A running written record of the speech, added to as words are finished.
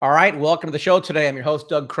All right, welcome to the show today. I'm your host,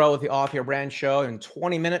 Doug Crow with the Author Your Brand Show. In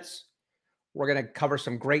 20 minutes, we're going to cover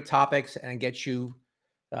some great topics and get you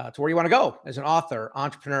to where you want to go as an author,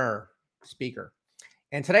 entrepreneur, speaker.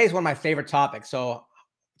 And today is one of my favorite topics. So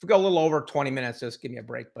if we go a little over 20 minutes, just give me a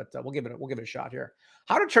break, but we'll give it a shot here.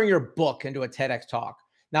 How to turn your book into a TEDx talk.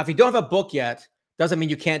 Now, if you don't have a book yet, doesn't mean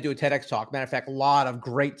you can't do a TEDx talk. Matter of fact, a lot of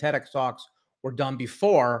great TEDx talks were done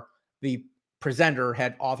before the presenter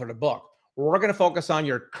had authored a book. We're going to focus on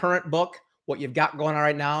your current book, what you've got going on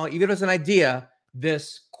right now. Even if it's an idea,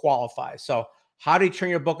 this qualifies. So how do you turn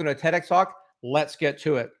your book into a TEDx talk? Let's get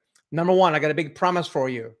to it. Number one, I got a big promise for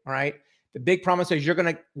you. All right. The big promise is you're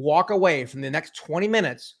going to walk away from the next 20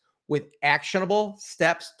 minutes with actionable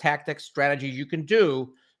steps, tactics, strategies you can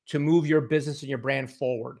do to move your business and your brand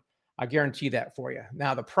forward. I guarantee that for you.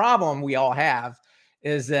 Now, the problem we all have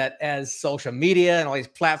is that as social media and all these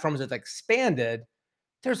platforms have expanded,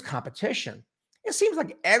 there's competition. It seems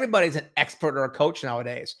like everybody's an expert or a coach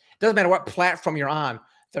nowadays. It doesn't matter what platform you're on.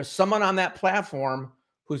 There's someone on that platform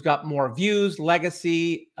who's got more views,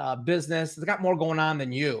 legacy, business. They've got more going on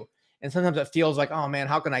than you. And sometimes it feels like, oh man,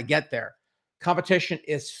 how can I get there? Competition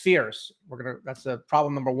is fierce. That's the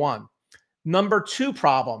problem number one. Number two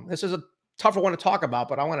problem. This is a tougher one to talk about,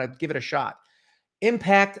 but I want to give it a shot.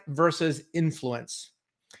 Impact versus influence.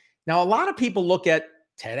 Now, a lot of people look at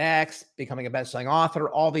TEDx, becoming a best-selling author,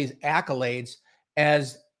 all these accolades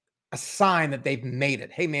as a sign that they've made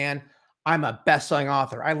it. Hey, man, I'm a best-selling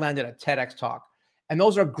author. I landed a TEDx talk. And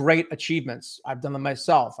those are great achievements. I've done them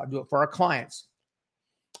myself. I do it for our clients.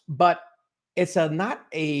 But it's not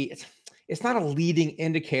a leading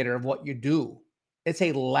indicator of what you do. It's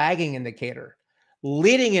a lagging indicator.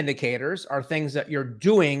 Leading indicators are things that you're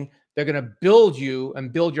doing. They're going to build you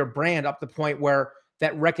and build your brand up to the point where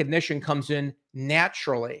that recognition comes in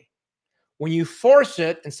naturally. When you force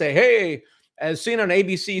it and say, hey, as seen on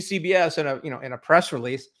ABC, CBS, in a press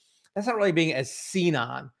release, that's not really being as seen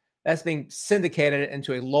on. That's being syndicated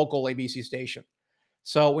into a local ABC station.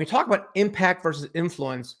 So when we talk about impact versus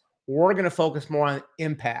influence, we're going to focus more on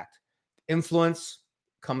impact. Influence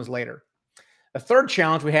comes later. The third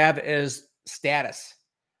challenge we have is status.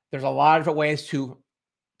 There's a lot of different ways to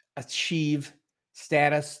achieve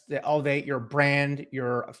status, to elevate your brand,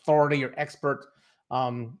 your authority, your expert,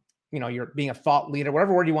 you're being a thought leader,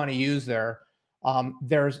 whatever word you want to use there.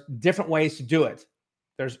 There's different ways to do it.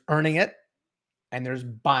 There's earning it and there's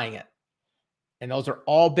buying it. And those are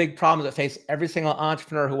all big problems that face every single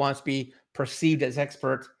entrepreneur who wants to be perceived as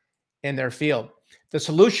expert in their field. The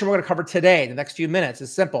solution we're going to cover today, the next few minutes,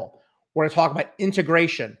 is simple. We're going to talk about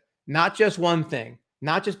integration, not just one thing,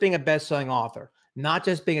 not just being a best-selling author, not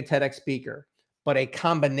just being a TEDx speaker, but a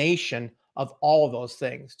combination of all of those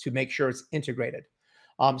things to make sure it's integrated.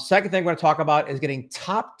 Second thing we're going to talk about is getting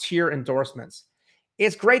top-tier endorsements.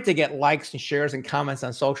 It's great to get likes and shares and comments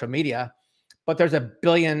on social media, but there's 1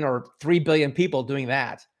 billion or 3 billion people doing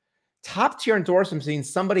that. Top-tier endorsements means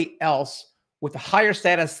somebody else with a higher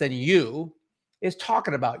status than you is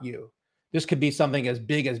talking about you. This could be something as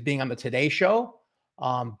big as being on the Today Show,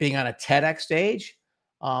 being on a TEDx stage,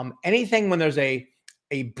 anything when there's a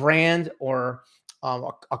brand or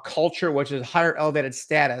a culture which is higher elevated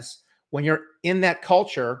status. When you're in that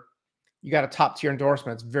culture, you got a top tier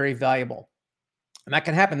endorsement. It's very valuable. And that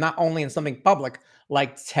can happen not only in something public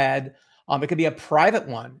like TED, it could be a private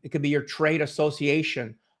one. It could be your trade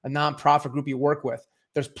association, a nonprofit group you work with.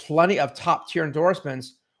 There's plenty of top tier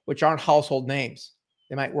endorsements which aren't household names.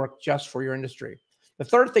 They might work just for your industry. The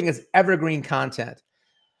third thing is evergreen content.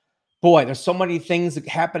 Boy, there's so many things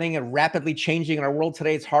happening and rapidly changing in our world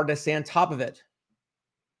today. It's hard to stay on top of it.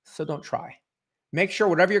 So don't try. Make sure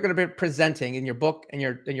whatever you're going to be presenting in your book and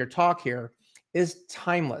your talk here is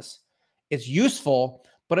timeless. It's useful,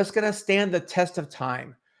 but it's going to stand the test of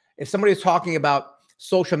time. If somebody is talking about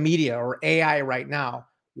social media or AI right now,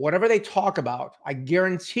 whatever they talk about, I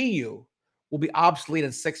guarantee you will be obsolete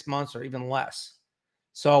in 6 months or even less.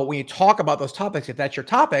 So when you talk about those topics, if that's your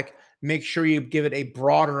topic, make sure you give it a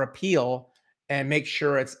broader appeal and make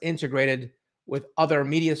sure it's integrated with other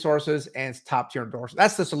media sources and it's top tier endorsement.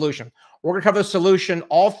 That's the solution. We're going to cover the solution,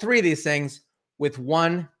 all three of these things with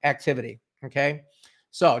one activity. Okay.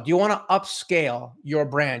 So do you want to upscale your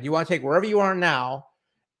brand? You want to take wherever you are now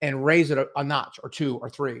and raise it a notch or two or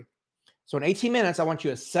three. So in 18 minutes, I want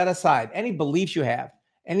you to set aside any beliefs you have,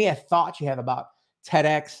 any thoughts you have about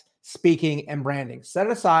TEDx, speaking, and branding. Set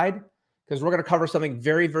it aside because we're going to cover something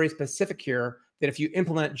very, very specific here that if you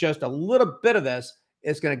implement just a little bit of this,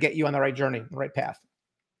 it's going to get you on the right journey, the right path.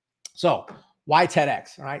 So why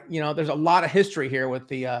TEDx? All right. There's a lot of history here with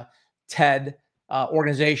the TED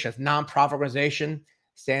organization, nonprofit organization,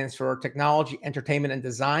 stands for Technology, Entertainment, and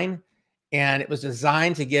Design. And it was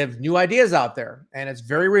designed to give new ideas out there. And it's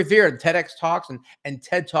very revered. TEDx talks and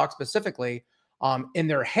TED Talks specifically, in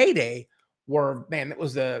their heyday, were, man, it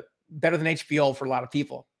was better than HBO for a lot of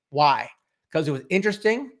people. Why? Because it was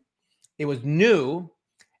interesting, it was new,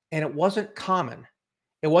 and it wasn't common.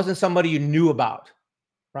 It wasn't somebody you knew about,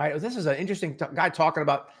 right? This is an interesting guy talking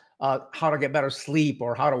about how to get better sleep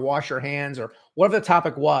or how to wash your hands or whatever the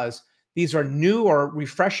topic was. These are new or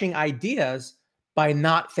refreshing ideas by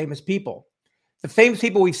not famous people. The famous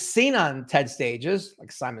people we've seen on TED stages,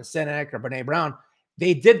 like Simon Sinek or Brene Brown,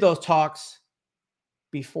 they did those talks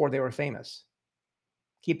before they were famous.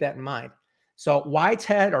 Keep that in mind. So why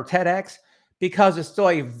TED or TEDx? Because it's still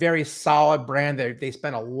a very solid brand. They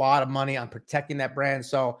spend a lot of money on protecting that brand.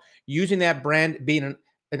 So using that brand, being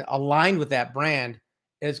aligned with that brand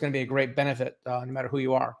is going to be a great benefit no matter who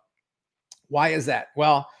you are. Why is that?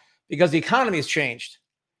 Well, because the economy has changed.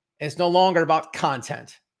 It's no longer about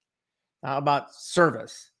content, not about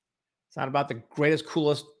service. It's not about the greatest,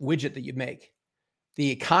 coolest widget that you make.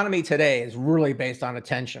 The economy today is really based on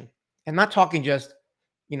attention. I'm not talking just,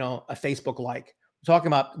 a Facebook like. We're talking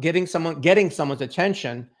about getting someone's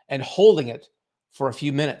attention and holding it for a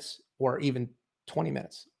few minutes or even 20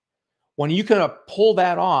 minutes. When you can pull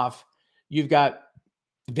that off, you've got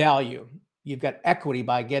value. You've got equity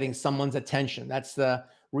by getting someone's attention. That's the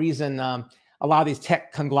reason a lot of these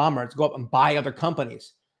tech conglomerates go up and buy other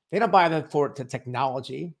companies. They don't buy that for the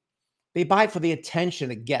technology. They buy it for the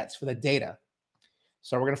attention it gets, for the data.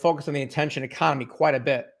 So we're going to focus on the attention economy quite a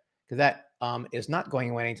bit because that is not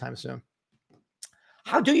going away anytime soon.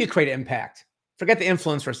 How do you create impact? Forget the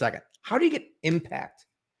influence for a second. How do you get impact?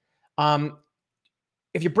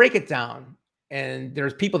 If you break it down, and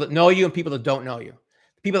there's people that know you and people that don't know you.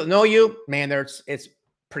 The people that know you, man, it's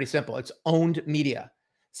pretty simple. It's owned media.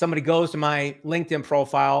 Somebody goes to my LinkedIn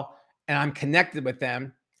profile and I'm connected with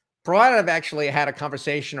them. Provided I've actually had a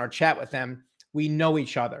conversation or chat with them, we know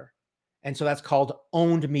each other. And so that's called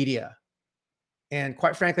owned media. And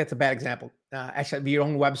quite frankly, that's a bad example. Actually, it'd be your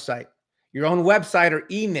own website. Your own website or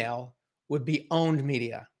email would be owned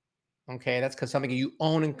media. Okay, that's because something you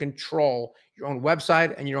own and control, your own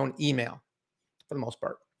website and your own email for the most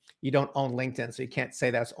part. You don't own LinkedIn, so you can't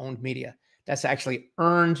say that's owned media. That's actually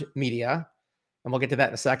earned media. And we'll get to that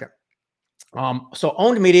in a second. So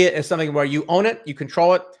owned media is something where you own it, you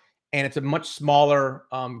control it, and it's a much smaller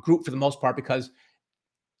group for the most part because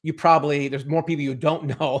there's more people you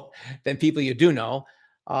don't know than people you do know.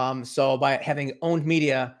 So by having owned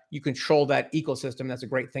media, you control that ecosystem. That's a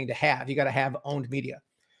great thing to have. You got to have owned media.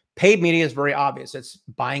 Paid media is very obvious. It's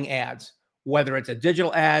buying ads, whether it's a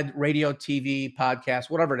digital ad, radio, TV, podcast,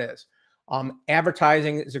 whatever it is.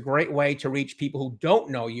 Advertising is a great way to reach people who don't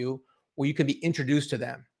know you, where you can be introduced to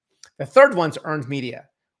them. The third one's earned media,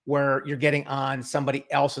 where you're getting on somebody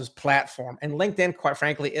else's platform. And LinkedIn, quite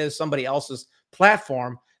frankly, is somebody else's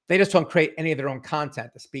platform. They just don't create any of their own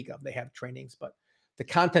content to speak of. They have trainings, but the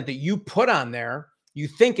content that you put on there, you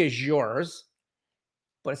think is yours,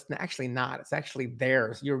 but it's actually not. It's actually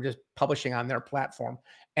theirs. You're just publishing on their platform.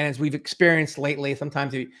 And as we've experienced lately,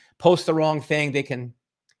 sometimes you post the wrong thing, they can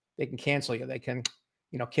cancel you. They can,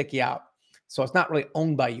 kick you out. So it's not really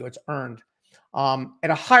owned by you. It's earned. At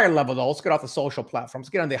a higher level, though, let's get off the social platforms. Let's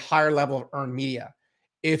get on the higher level of earned media.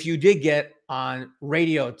 If you did get on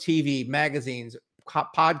radio, TV, magazines,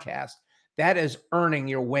 podcasts, that is earning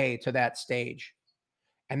your way to that stage.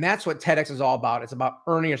 And that's what TEDx is all about. It's about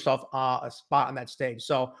earning yourself a spot on that stage.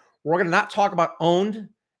 So we're going to not talk about owned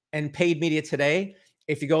and paid media today.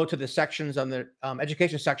 If you go to the sections on the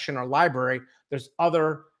education section or library, there's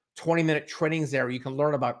other 20-minute trainings there where you can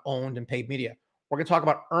learn about owned and paid media. We're going to talk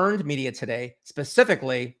about earned media today,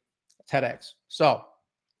 specifically TEDx. So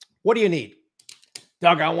what do you need?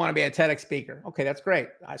 Doug, I want to be a TEDx speaker. Okay, that's great.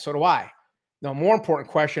 So do I. The more important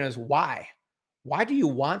question is why? Why do you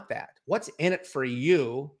want that? What's in it for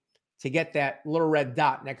you to get that little red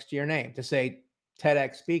dot next to your name to say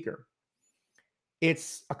TEDx speaker?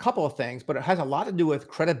 It's a couple of things, but it has a lot to do with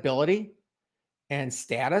credibility and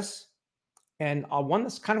status. And one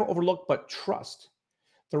that's kind of overlooked, but trust.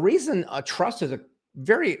 The reason trust is a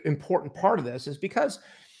very important part of this is because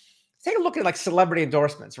take a look at like celebrity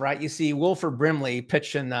endorsements, right? You see Wilford Brimley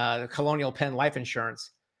pitching Colonial Penn life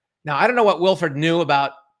insurance. Now, I don't know what Wilford knew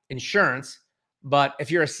about insurance, but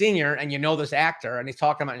if you're a senior and you know this actor and he's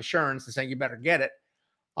talking about insurance and saying you better get it,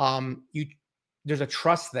 there's a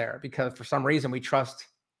trust there because for some reason we trust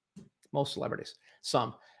most celebrities.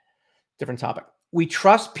 Some different topic. We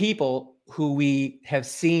trust people who we have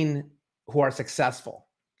seen who are successful.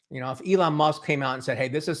 If Elon Musk came out and said, "Hey,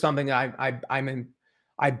 this is something I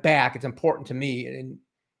back. It's important to me," and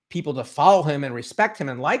people to follow him and respect him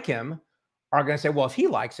and like him are going to say, well, if he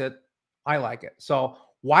likes it, I like it. So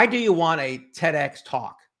why do you want a TEDx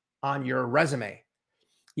talk on your resume?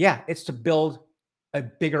 Yeah, it's to build a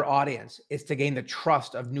bigger audience. It's to gain the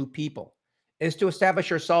trust of new people. It's to establish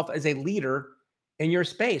yourself as a leader in your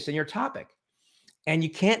space, in your topic. And you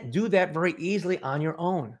can't do that very easily on your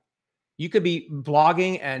own. You could be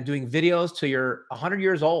blogging and doing videos till you're 100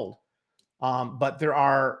 years old. But there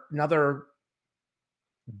are another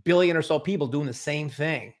billion or so people doing the same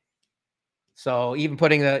thing. So even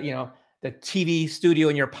putting the TV studio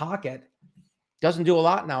in your pocket doesn't do a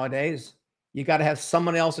lot nowadays. You got to have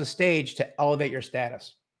someone else's stage to elevate your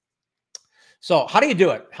status. So how do you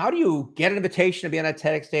do it? How do you get an invitation to be on a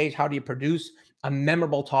TEDx stage? How do you produce a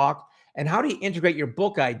memorable talk? And how do you integrate your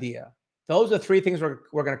book idea? Those are three things we're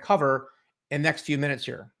going to cover in the next few minutes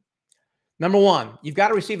here. Number one, you've got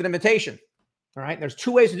to receive an invitation. All right. There's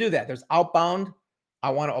two ways to do that. There's outbound. I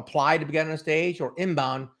want to apply to get on a stage, or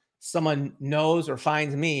inbound. Someone knows or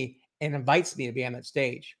finds me and invites me to be on that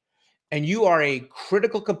stage. And you are a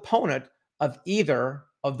critical component of either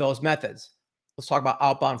of those methods. Let's talk about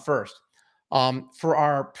outbound first. For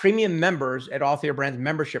our premium members at Author Your Brand's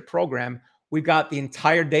membership program, we've got the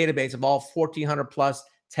entire database of all 1,400 plus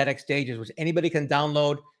TEDx stages, which anybody can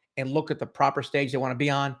download and look at the proper stage they want to be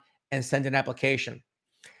on and send an application.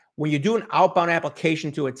 When you do an outbound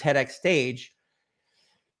application to a TEDx stage,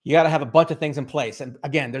 you got to have a bunch of things in place. And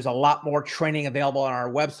again, there's a lot more training available on our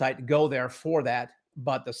website to go there for that.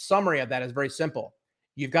 But the summary of that is very simple.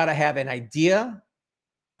 You've got to have an idea,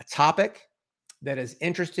 a topic that is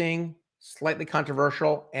interesting, slightly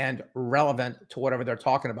controversial, and relevant to whatever they're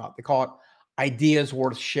talking about. They call it ideas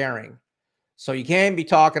worth sharing. So you can't be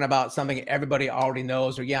talking about something everybody already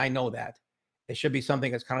knows, or, yeah, I know that. It should be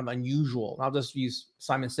something that's kind of unusual. And I'll just use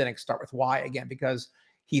Simon Sinek's Start With Why again, because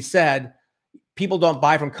he said people don't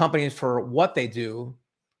buy from companies for what they do.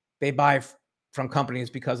 They buy from companies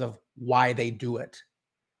because of why they do it,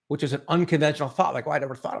 which is an unconventional thought. Like, well, I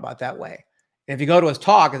never thought about it that way. And if you go to his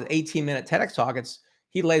talk, his 18-minute TEDx talk,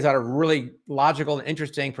 he lays out a really logical and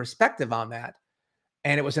interesting perspective on that.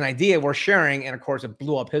 And it was an idea worth sharing. And of course, it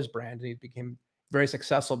blew up his brand, and he became very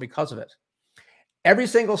successful because of it. Every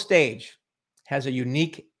single stage has a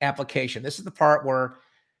unique application. This is the part where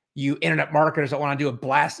you internet marketers that want to do a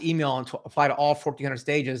blast email and apply to all 1,400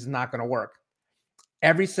 stages is not going to work.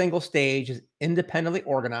 Every single stage is independently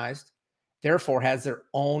organized, therefore has their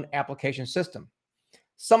own application system.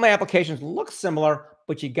 Some applications look similar,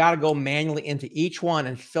 but you got to go manually into each one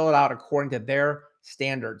and fill it out according to their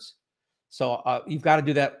standards. So you've got to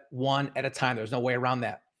do that one at a time. There's no way around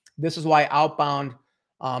that. This is why outbound,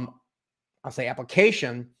 I'll say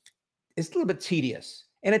application, is a little bit tedious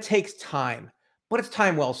and it takes time, but it's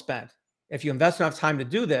time well spent. If you invest enough time to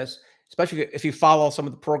do this, especially if you follow some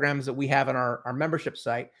of the programs that we have on our membership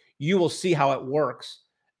site, you will see how it works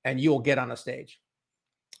and you will get on a stage.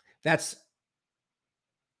 That's,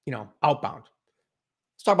 outbound.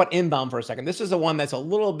 Let's talk about inbound for a second. This is the one that's a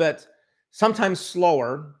little bit sometimes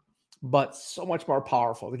slower, but so much more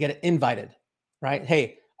powerful. To get invited, right?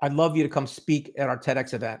 Hey, I'd love you to come speak at our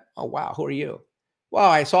TEDx event. Oh, wow. Who are you? Well,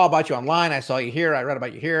 I saw about you online. I saw you here. I read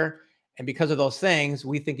about you here. And because of those things,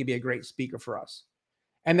 we think you'd be a great speaker for us.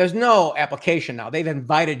 And there's no application now. They've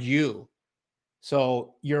invited you.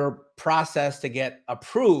 So your process to get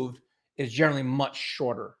approved is generally much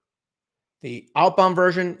shorter. The outbound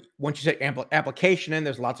version, once you set application in,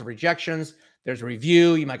 there's lots of rejections. There's a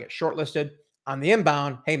review. You might get shortlisted. On the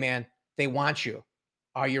inbound, hey, man, they want you.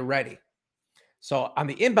 Are you ready? So on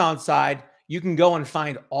the inbound side, you can go and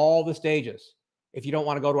find all the stages. If you don't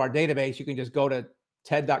want to go to our database, you can just go to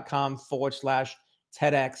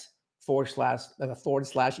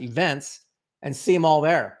TED.com/TEDx/events and see them all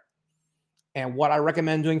there. And what I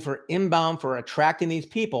recommend doing for inbound, for attracting these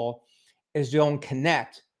people, is to go and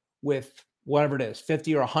connect with whatever it is,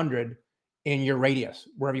 50 or 100 in your radius,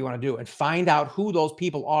 wherever you want to do, and find out who those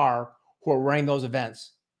people are who are running those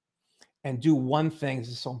events. And do one thing, this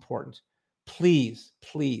is so important. Please,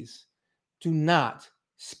 please do not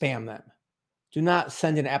spam them. Do not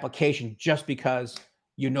send an application just because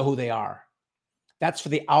you know who they are. That's for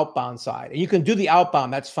the outbound side. And you can do the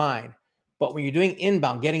outbound, that's fine. But when you're doing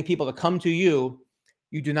inbound, getting people to come to you,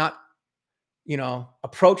 you do not,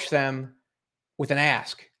 approach them with an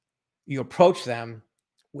ask. You approach them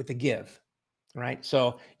with a give, right?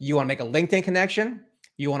 So you want to make a LinkedIn connection.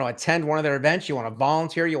 You want to attend one of their events. You want to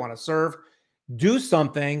volunteer. You want to serve. Do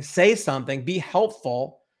something, say something, be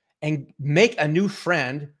helpful, and make a new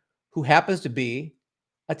friend who happens to be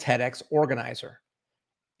a TEDx organizer.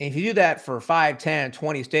 And if you do that for 5, 10,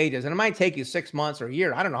 20 stages, and it might take you 6 months or a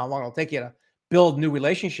year, I don't know how long it'll take you to build new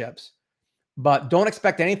relationships, but don't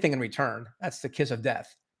expect anything in return. That's the kiss of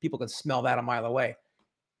death. People can smell that a mile away.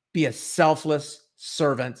 Be a selfless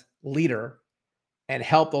servant leader and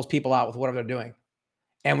help those people out with whatever they're doing.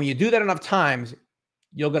 And when you do that enough times,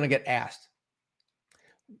 you're going to get asked.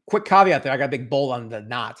 Quick caveat there. I got a big bold on the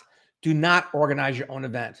not. Do not organize your own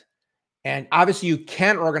event. And obviously you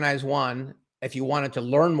can organize one if you wanted to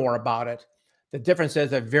learn more about it. The difference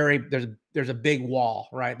is there's a big wall,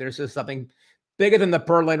 right? There's just something bigger than the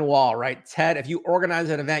Berlin Wall, right? TED, if you organize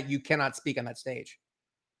an event, you cannot speak on that stage,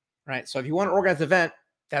 right? So if you want to organize an event,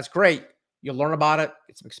 that's great. You'll learn about it,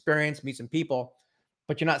 get some experience, meet some people,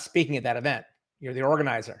 but you're not speaking at that event. You're the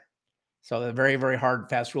organizer. So they're very, very hard,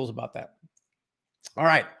 fast rules about that. All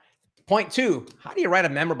right. Point 2, how do you write a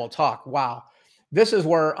memorable talk? Wow. This is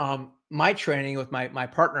where my training with my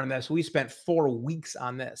partner on this, we spent 4 weeks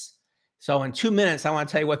on this. So in 2 minutes, I want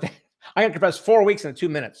to tell you what I can compress 4 weeks into 2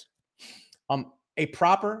 minutes. A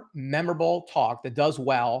proper, memorable talk that does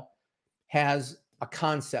well has a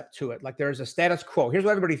concept to it. Like there's a status quo. Here's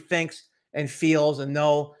what everybody thinks and feels and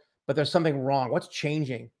know, but there's something wrong. What's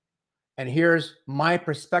changing? And here's my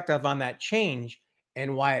perspective on that change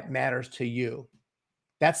and why it matters to you.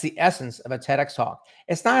 That's the essence of a TEDx talk.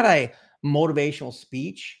 It's not a motivational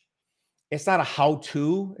speech. It's not a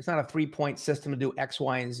how-to. It's not a 3-point system to do X,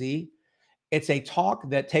 Y, and Z. It's a talk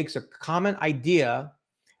that takes a common idea,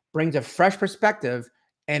 brings a fresh perspective,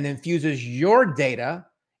 and infuses your data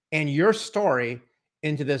and your story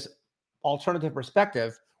into this alternative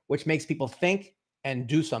perspective, which makes people think and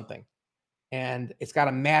do something. And it's got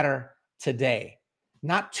to matter today.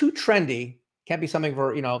 Not too trendy. Can't be something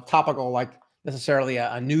for, topical like necessarily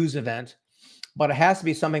a news event, but it has to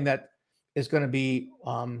be something that is going to be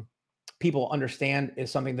people understand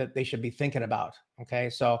is something that they should be thinking about. Okay,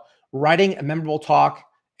 so writing a memorable talk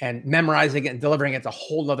and memorizing it and delivering it's a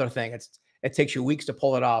whole other thing. It takes you weeks to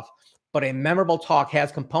pull it off, but a memorable talk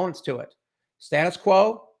has components to it. Status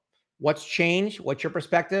quo, what's changed, what's your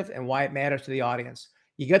perspective, and why it matters to the audience.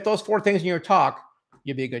 You get those 4 things in your talk,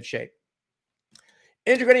 you'll be in good shape.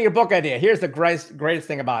 Integrating your book idea. Here's the greatest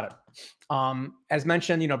thing about it. As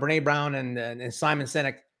mentioned, Brene Brown and Simon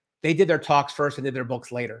Sinek, they did their talks first and did their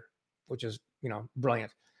books later, which is,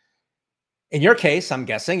 brilliant. In your case, I'm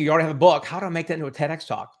guessing you already have a book. How do I make that into a TEDx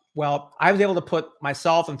talk? Well, I was able to put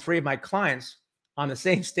myself and 3 of my clients on the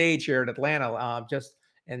same stage here in Atlanta, just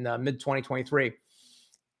in mid 2023.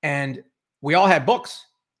 And we all had books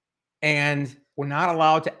and we're not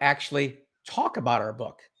allowed to actually talk about our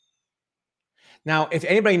book. Now, if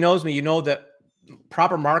anybody knows me, you know that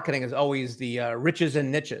proper marketing is always the riches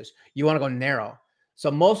and niches. You want to go narrow. So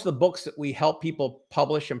most of the books that we help people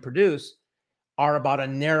publish and produce are about a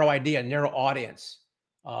narrow idea, a narrow audience,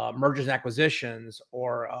 mergers and acquisitions,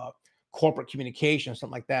 or corporate communication,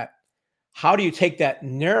 something like that. How do you take that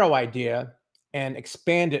narrow idea and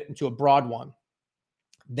expand it into a broad one?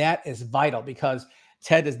 That is vital because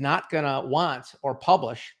TED is not going to want or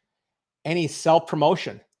publish any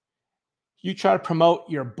self-promotion. You try to promote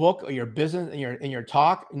your book or your business in your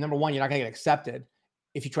talk, number one, you're not going to get accepted.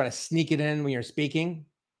 If you try to sneak it in when you're speaking,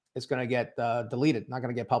 it's going to get deleted, not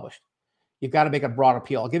going to get published. You've got to make a broad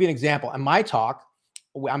appeal. I'll give you an example. In my talk,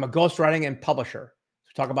 I'm a ghostwriting and publisher.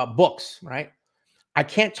 So talk about books, right? I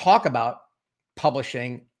can't talk about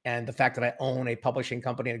publishing and the fact that I own a publishing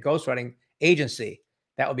company and a ghostwriting agency.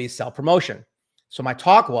 That would be self-promotion. So my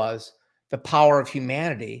talk was the power of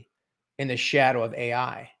humanity in the shadow of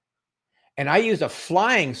AI. And I used a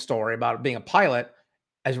flying story about being a pilot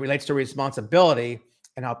as it relates to responsibility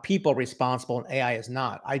and how people are responsible and AI is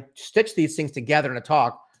not. I stitched these things together in a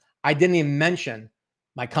talk. I didn't even mention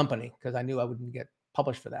my company because I knew I wouldn't get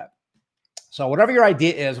published for that. So whatever your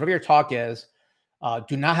idea is, whatever your talk is,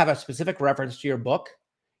 do not have a specific reference to your book.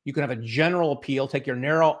 You can have a general appeal, take your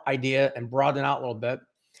narrow idea and broaden it out a little bit.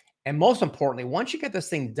 And most importantly, once you get this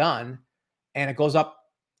thing done and it goes up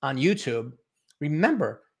on YouTube,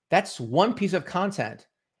 remember, that's one piece of content.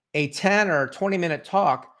 A 10 or 20-minute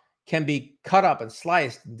talk can be cut up and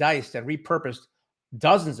sliced, diced, and repurposed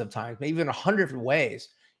dozens of times, maybe even 100 different ways.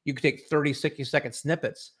 You could take 30, 60-second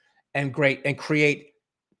snippets and create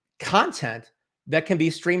content that can be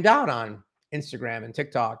streamed out on Instagram and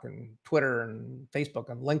TikTok and Twitter and Facebook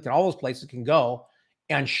and LinkedIn. All those places can go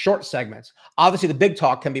and short segments. Obviously, the big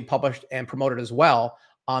talk can be published and promoted as well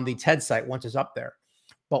on the TED site once it's up there.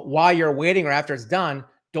 But while you're waiting or after it's done,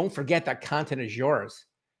 don't forget that content is yours.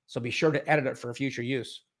 So be sure to edit it for future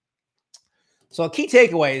use. So key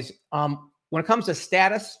takeaways, when it comes to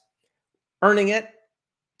status, earning it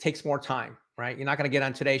takes more time, right? You're not going to get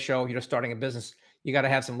on today's show. You're just starting a business. You got to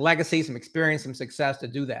have some legacy, some experience, some success to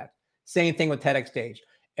do that. Same thing with TEDx stage.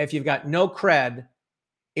 If you've got no cred,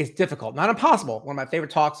 it's difficult, not impossible. One of my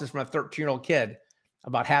favorite talks is from a 13-year-old kid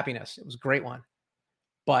about happiness. It was a great one.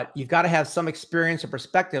 But you've got to have some experience or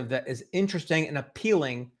perspective that is interesting and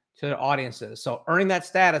appealing to their audiences. So earning that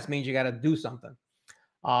status means you got to do something.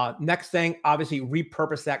 Next thing, obviously,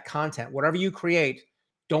 repurpose that content. Whatever you create,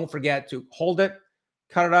 don't forget to hold it,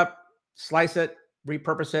 cut it up, slice it,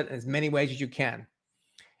 repurpose it in as many ways as you can.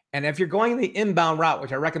 And if you're going the inbound route,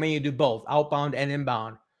 which I recommend you do both, outbound and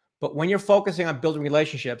inbound, but when you're focusing on building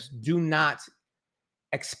relationships, do not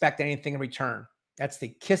expect anything in return. That's the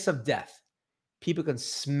kiss of death. People can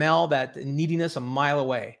smell that neediness a mile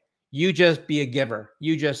away. You just be a giver.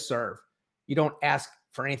 You just serve. You don't ask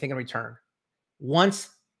for anything in return. Once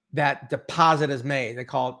that deposit is made, they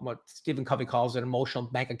call it what Stephen Covey calls an emotional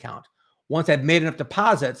bank account. Once I've made enough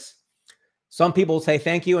deposits, some people say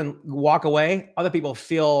thank you and walk away. Other people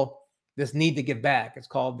feel this need to give back. It's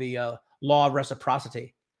called the law of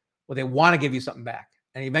reciprocity, where they want to give you something back,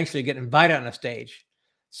 and eventually you get invited on a stage.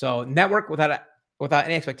 So network without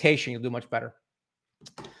any expectation, you'll do much better.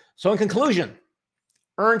 So in conclusion,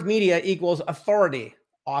 earned media equals authority,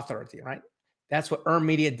 right? That's what earned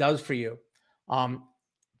media does for you. I'm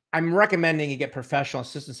recommending you get professional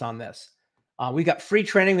assistance on this. We got free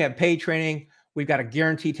training. We have paid training. We've got a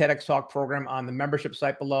guaranteed TEDx Talk program on the membership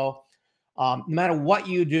site below. No matter what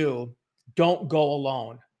you do, don't go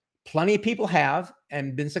alone. Plenty of people have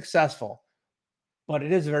and been successful, but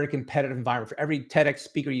it is a very competitive environment. For every TEDx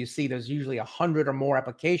speaker you see, there's usually 100 or more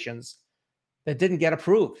applications that didn't get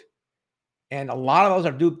approved. And a lot of those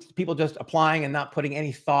are due to people just applying and not putting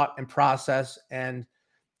any thought and process and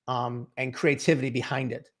creativity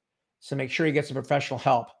behind it. So make sure you get some professional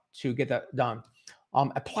help to get that done.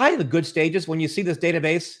 Apply to the good stages. When you see this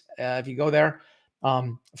database, if you go there,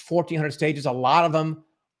 1,400 stages, a lot of them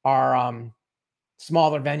are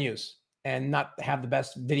smaller venues and not have the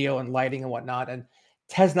best video and lighting and whatnot. And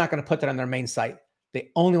TED's not going to put that on their main site. They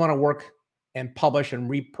only want to work and publish and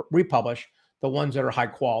republish the ones that are high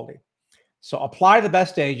quality. So apply to the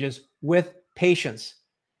best stages with patience.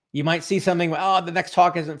 You might see something, oh, the next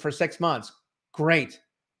talk isn't for 6 months. Great.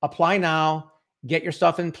 Apply now, get your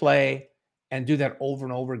stuff in play, and do that over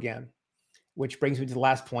and over again. Which brings me to the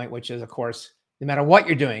last point, which is, of course, no matter what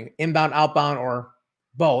you're doing, inbound, outbound, or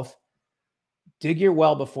both, dig your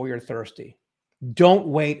well before you're thirsty. Don't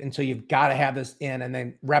wait until you've got to have this in and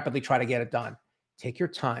then rapidly try to get it done. Take your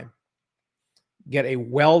time. Get a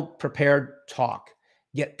well-prepared talk.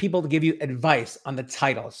 Get people to give you advice on the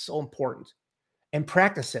title. It's so important. And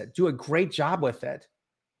practice it. Do a great job with it.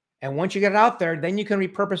 And once you get it out there, then you can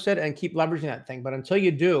repurpose it and keep leveraging that thing. But until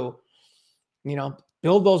you do,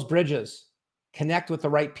 build those bridges, connect with the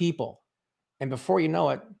right people. And before you know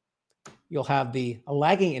it, you'll have a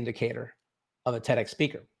lagging indicator of a TEDx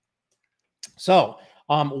speaker. So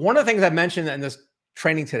one of the things I mentioned in this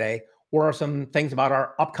training today were some things about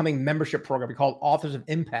our upcoming membership program we call Authors of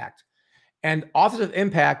Impact. And Authors of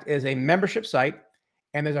Impact is a membership site,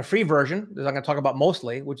 and there's a free version that I'm going to talk about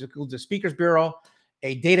mostly, which includes a speakers bureau,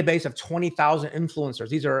 a database of 20,000 influencers.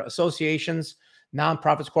 These are associations,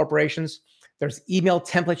 nonprofits, corporations. There's email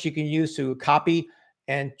templates you can use to copy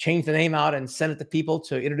and change the name out and send it to people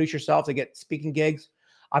to introduce yourself to get speaking gigs.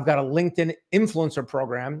 I've got a LinkedIn influencer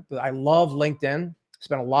program. I love LinkedIn.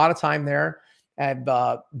 Spent a lot of time there. I've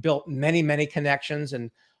built many, many connections and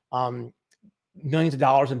millions of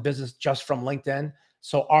dollars in business just from LinkedIn.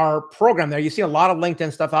 So our program there, you see a lot of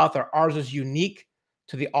LinkedIn stuff out there. Ours is unique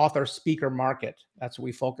to the author speaker market. That's what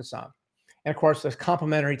we focus on. And of course, there's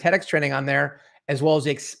complimentary TEDx training on there, as well as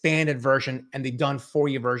the expanded version and the done for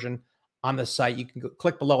you version on the site. You can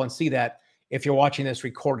click below and see that if you're watching this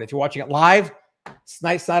recorded. If you're watching it live,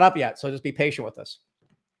 it's not up yet. So just be patient with us.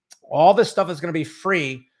 All this stuff is going to be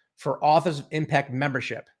free for Authors of Impact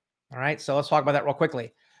membership. All right. So let's talk about that real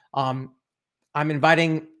quickly. I'm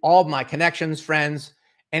inviting all of my connections, friends,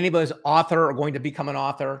 anybody's author or going to become an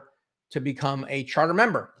author to become a charter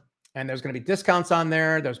member. And there's going to be discounts on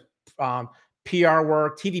there. There's PR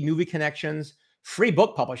work, TV movie connections, free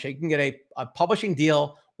book publishing. You can get a publishing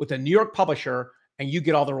deal with a New York publisher and you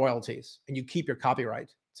get all the royalties and you keep your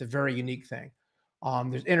copyright. It's a very unique thing.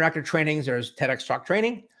 There's interactive trainings. There's TEDx Talk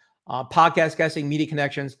training, podcast guesting, media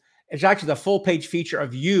connections. It's actually the full page feature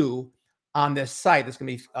of you on this site that's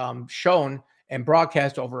going to be shown and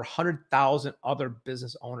broadcast to over 100,000 other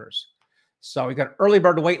business owners. So we got an early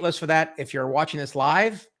bird wait list for that. If you're watching this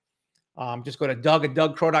live, just go to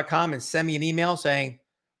doug@dougcrow.com and send me an email saying,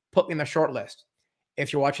 put me in the short list.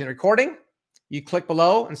 If you're watching the recording, you click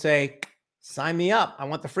below and say, sign me up. I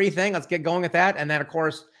want the free thing. Let's get going with that. And then, of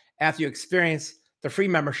course, after you experience the free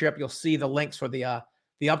membership, you'll see the links for the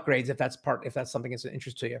the upgrades if that's something that's of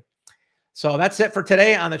interest to you. So that's it for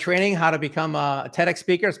today on the training, how to become a TEDx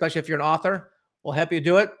speaker, especially if you're an author. We'll help you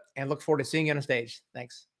do it and look forward to seeing you on the stage.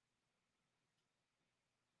 Thanks.